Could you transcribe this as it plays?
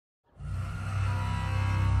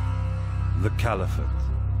The Caliphate,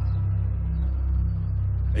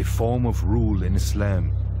 a form of rule in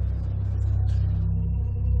Islam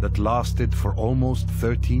that lasted for almost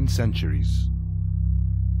 13 centuries.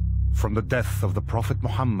 From the death of the Prophet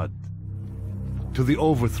Muhammad to the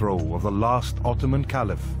overthrow of the last Ottoman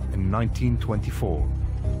Caliph in 1924.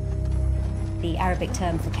 The Arabic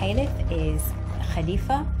term for Caliph is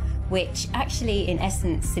Khalifa, which actually in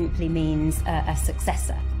essence simply means a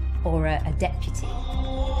successor or a deputy.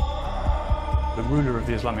 The ruler of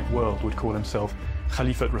the Islamic world would call himself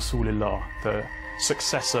Khalifat Rasulillah, the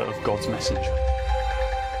successor of God's message.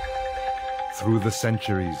 Through the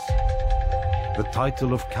centuries, the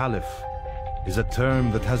title of Caliph is a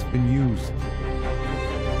term that has been used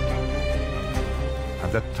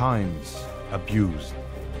and at times abused.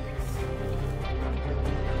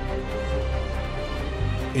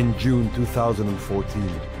 In June 2014,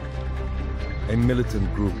 a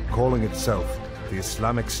militant group calling itself the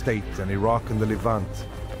Islamic State and Iraq and the Levant,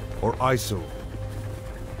 or ISIL,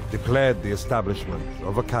 declared the establishment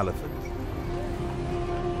of a caliphate.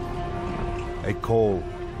 A call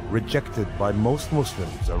rejected by most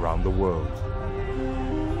Muslims around the world.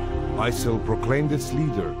 ISIL proclaimed its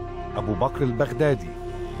leader, Abu Bakr al-Baghdadi,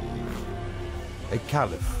 a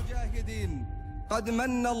caliph,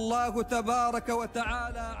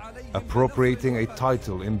 appropriating a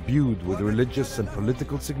title imbued with religious and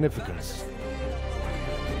political significance,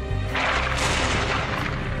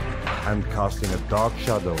 and casting a dark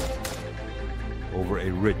shadow over a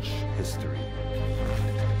rich history.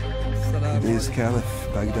 Today's Caliph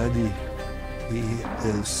Baghdadi, he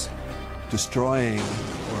is destroying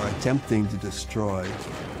or attempting to destroy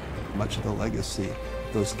much of the legacy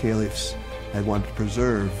those caliphs had wanted to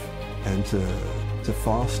preserve and to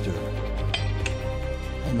foster.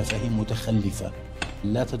 المفاهيم متخلفة،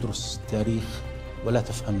 لا تدرس التاريخ ولا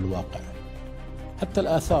تفهم الواقع. حتى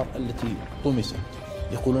الآثار التي طمست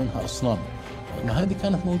يقولون انها أصنام، ما هذه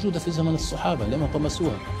كانت موجودة في زمن الصحابة لما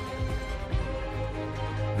طمسوها.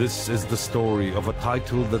 This is the story of a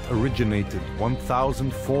title that originated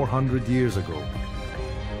 1,400 years ago,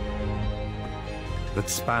 that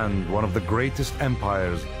spanned one of the greatest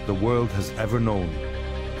empires the world has ever known.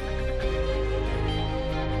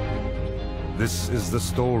 This is the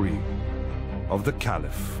story of the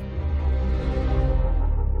Caliph.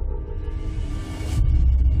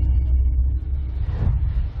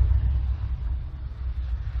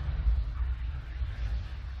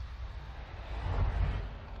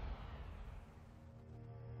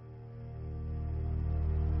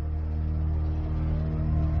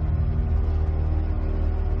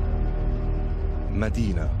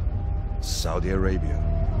 Medina, Saudi Arabia.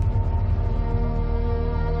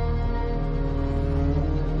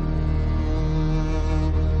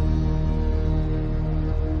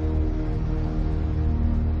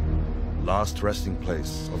 Last resting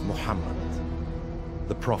place of Muhammad,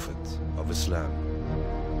 the Prophet of Islam.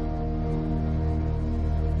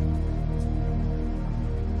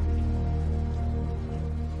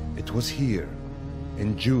 It was here,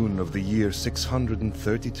 in June of the year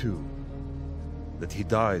 632, that he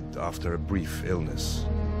died after a brief illness.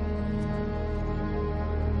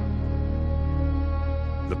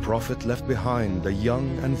 The Prophet left behind a young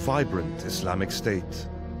and vibrant Islamic state,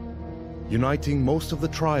 uniting most of the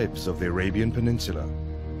tribes of the Arabian Peninsula,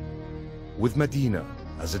 with Medina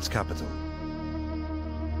as its capital.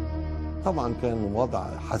 طبعا كان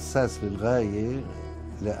وضع حساس للغاية،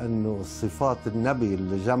 لأنه صفات النبي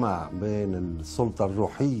اللي جمع بين السلطة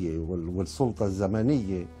الروحية والسلطة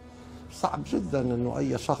الزمنية صعب جدا انه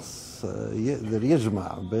اي شخص يقدر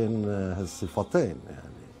يجمع بين هالصفتين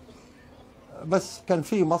يعني. بس كان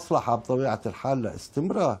في مصلحة بطبيعة الحال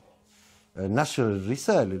لاستمرار نشر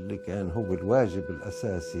الرسالة اللي كان هو الواجب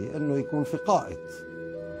الأساسي انه يكون في قائد.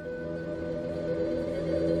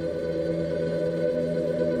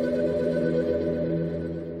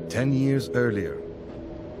 Ten years earlier,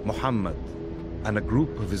 Muhammad and a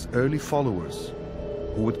group of his early followers,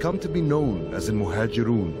 who would come to be known as the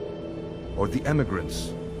Muhajirun, or the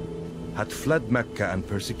emigrants, had fled Mecca and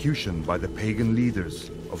persecution by the pagan leaders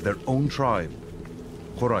of their own tribe,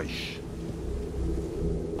 Quraysh.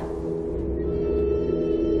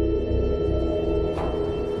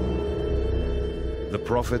 The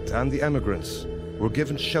Prophet and the emigrants were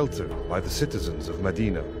given shelter by the citizens of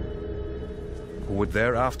Medina, who would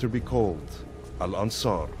thereafter be called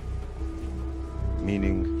Al-Ansar,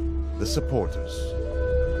 meaning the supporters.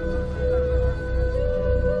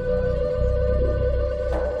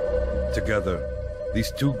 Together,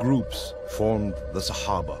 these two groups formed the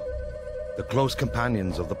Sahaba, the close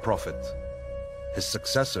companions of the Prophet. His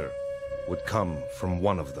successor would come from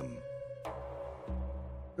one of them.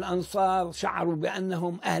 الأنصار شعروا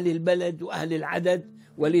بأنهم أهل البلد وأهل العدد،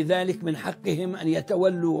 ولذلك من حقهم أن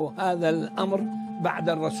يتولوا هذا الأمر بعد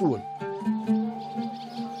الرسول.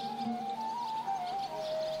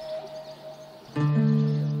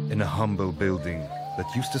 In a humble building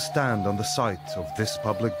that used to stand on the site of this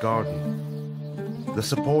public garden, the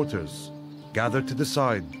supporters gathered to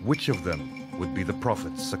decide which of them would be the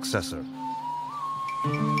Prophet's successor.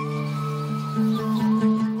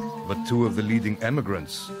 But two of the leading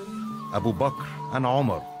emigrants, Abu Bakr and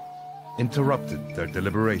Omar, interrupted their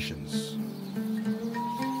deliberations.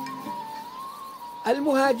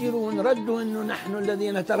 المهاجرون ردوا أنه نحن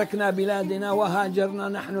الذين تركنا بلادنا وهاجرنا،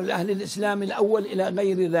 نحن الأهل الإسلام الأول إلى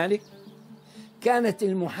غير ذلك. كانت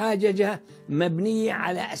المحاججة مبنية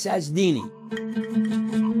على أساس ديني.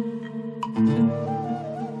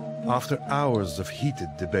 After hours of heated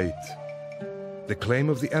debate, the claim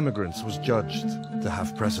of the emigrants was judged to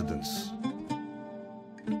have precedence.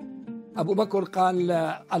 أبو بكر قال: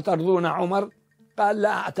 أترضون عمر؟ قال: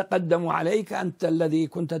 لا أتقدم عليك، أنت الذي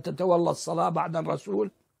كنت تتولى الصلاة بعد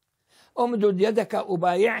الرسول، أمدد يدك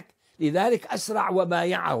أبايعك. لذلك أسرع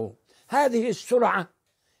وبايعه. هذه السرعة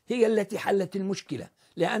هي التي حلت المشكلة،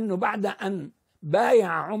 لأنه بعد أن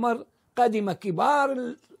بايع عمر قدم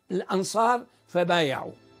كبار الأنصار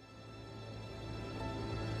فبايعوا.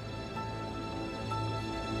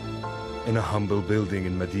 In a humble building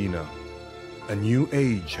in Medina, a new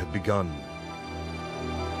age had begun.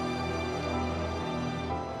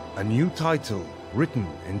 A new title written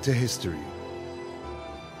into history.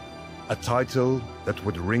 A title that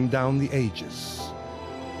would ring down the ages.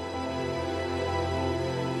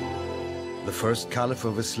 The first Caliph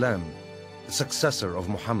of Islam, the successor of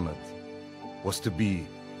Muhammad, was to be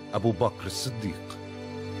Abu Bakr as-Siddique.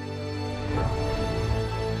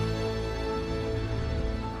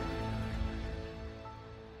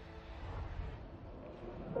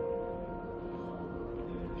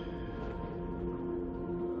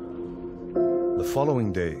 The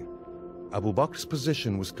following day, Abu Bakr's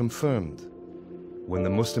position was confirmed when the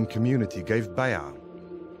Muslim community gave bay'ah,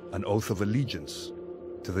 an oath of allegiance,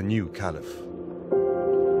 to the new Caliph.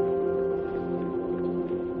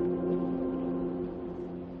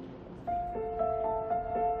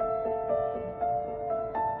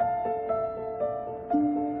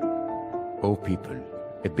 O people,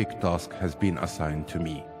 a big task has been assigned to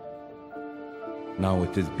me. Now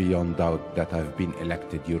it is beyond doubt that I've been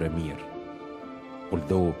elected your Emir,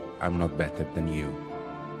 although I'm not better than you.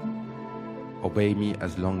 Obey me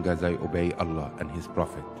as long as I obey Allah and His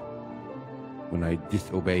Prophet. When I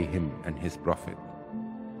disobey Him and His Prophet,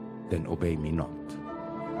 then obey me not.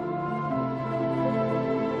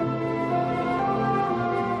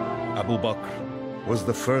 Abu Bakr was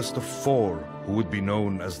the first of four who would be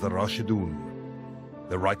known as the Rashidun,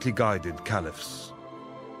 the rightly guided caliphs.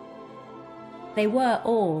 They were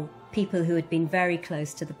all people who had been very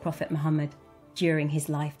close to the Prophet Muhammad during his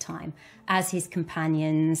lifetime, as his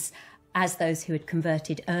companions, as those who had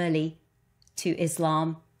converted early to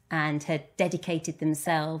Islam and had dedicated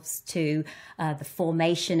themselves to the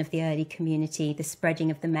formation of the early community, the spreading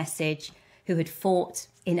of the message, who had fought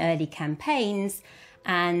in early campaigns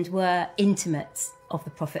and were intimates of the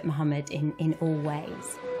Prophet Muhammad in all ways.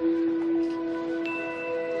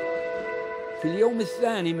 في اليوم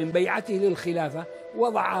الثاني من بيعته للخلافة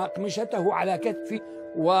وضع أقمشته على كتفه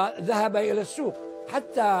وذهب إلى السوق،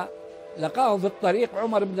 حتى لقاه في الطريق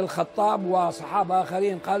عمر بن الخطاب وصحابة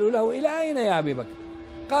آخرين قالوا له: إلى أين يا أبي بكر؟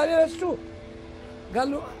 قال: إلى السوق.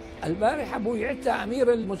 قال له: البارحة بويعت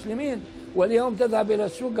أمير المسلمين واليوم تذهب إلى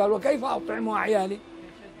السوق. قال: وكيف أطعم عيالي؟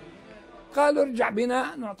 قال: ارجع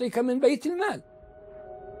بنا نعطيك من بيت المال.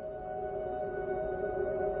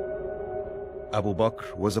 Abu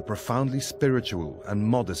Bakr was a profoundly spiritual and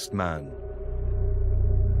modest man.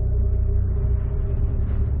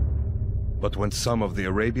 But when some of the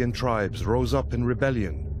Arabian tribes rose up in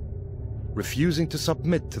rebellion, refusing to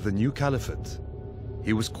submit to the new caliphate,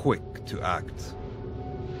 he was quick to act.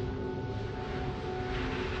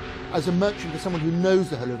 As a merchant, as someone who knows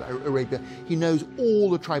the whole of Arabia, he knows all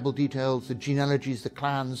the tribal details, the genealogies, the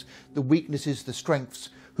clans, the weaknesses, the strengths,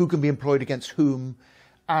 who can be employed against whom,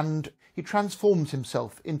 and he transforms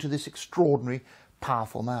himself into this extraordinary,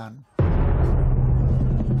 powerful man.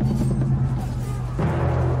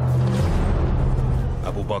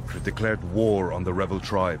 Abu Bakr declared war on the rebel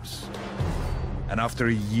tribes, and after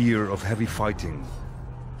a year of heavy fighting,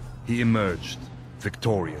 he emerged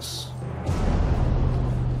victorious.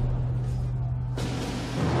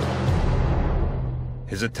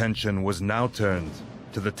 His attention was now turned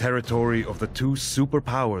to the territory of the two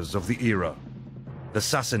superpowers of the era, the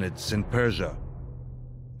Sassanids in Persia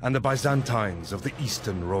and the Byzantines of the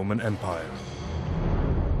Eastern Roman Empire.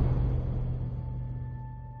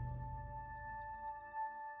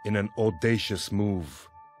 In an audacious move,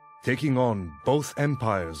 taking on both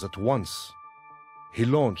empires at once, he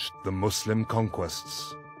launched the Muslim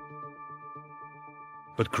conquests.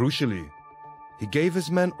 But crucially, he gave his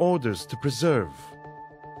men orders to preserve,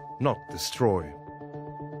 not destroy.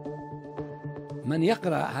 من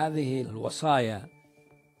يقرأ هذه الوصايا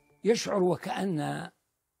يشعر وكأن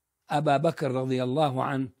أبا بكر رضي الله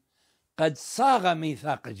عنه قد صاغ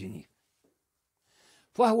ميثاق جنيف،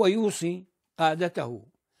 فهو يوصي قادته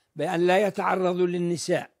بأن لا يتعرضوا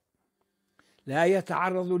للنساء، لا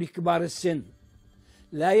يتعرضوا لكبار السن،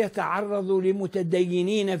 لا يتعرضوا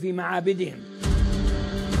لمتدينين في معابدهم.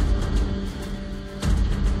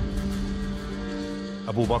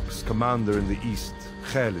 Abu Bakr's commander in the east,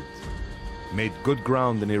 Khalid, made good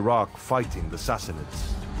ground in Iraq fighting the Sassanids.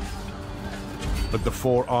 But the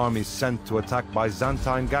four armies sent to attack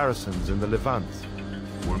Byzantine garrisons in the Levant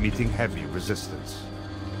were meeting heavy resistance.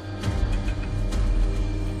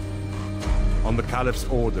 On the Caliph's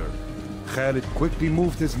order, Khalid quickly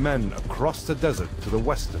moved his men across the desert to the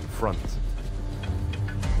western front.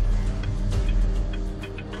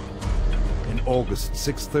 In August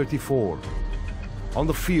 634, on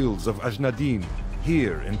the fields of Ajnadin,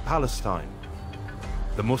 here in Palestine,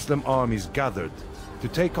 the Muslim armies gathered to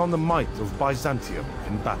take on the might of Byzantium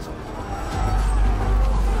in battle.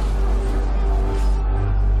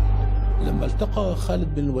 لما التقى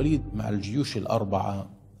خالد بن الوليد مع الجيوش الأربعة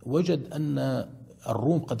وجد أن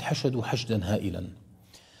الروم قد حشدوا حشدا هائلا،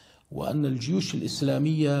 وأن الجيوش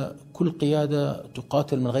الإسلامية كل قيادة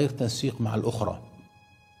تقاتل من غير تنسيق مع الأخرى،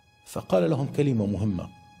 فقال لهم كلمة مهمة،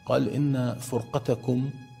 قال إن فرقتكم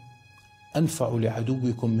أنفع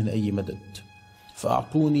لعدوكم من أي مدد،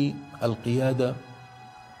 فأعطوني القيادة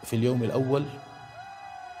في اليوم الأول،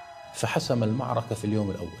 فحسم المعركة في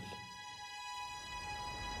اليوم الأول.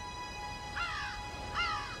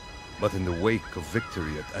 But in the wake of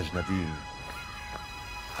victory at Ajnadin,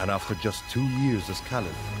 and after just 2 years as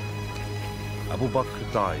Caliph, Abu Bakr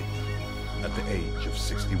died at the age of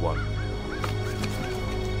 61.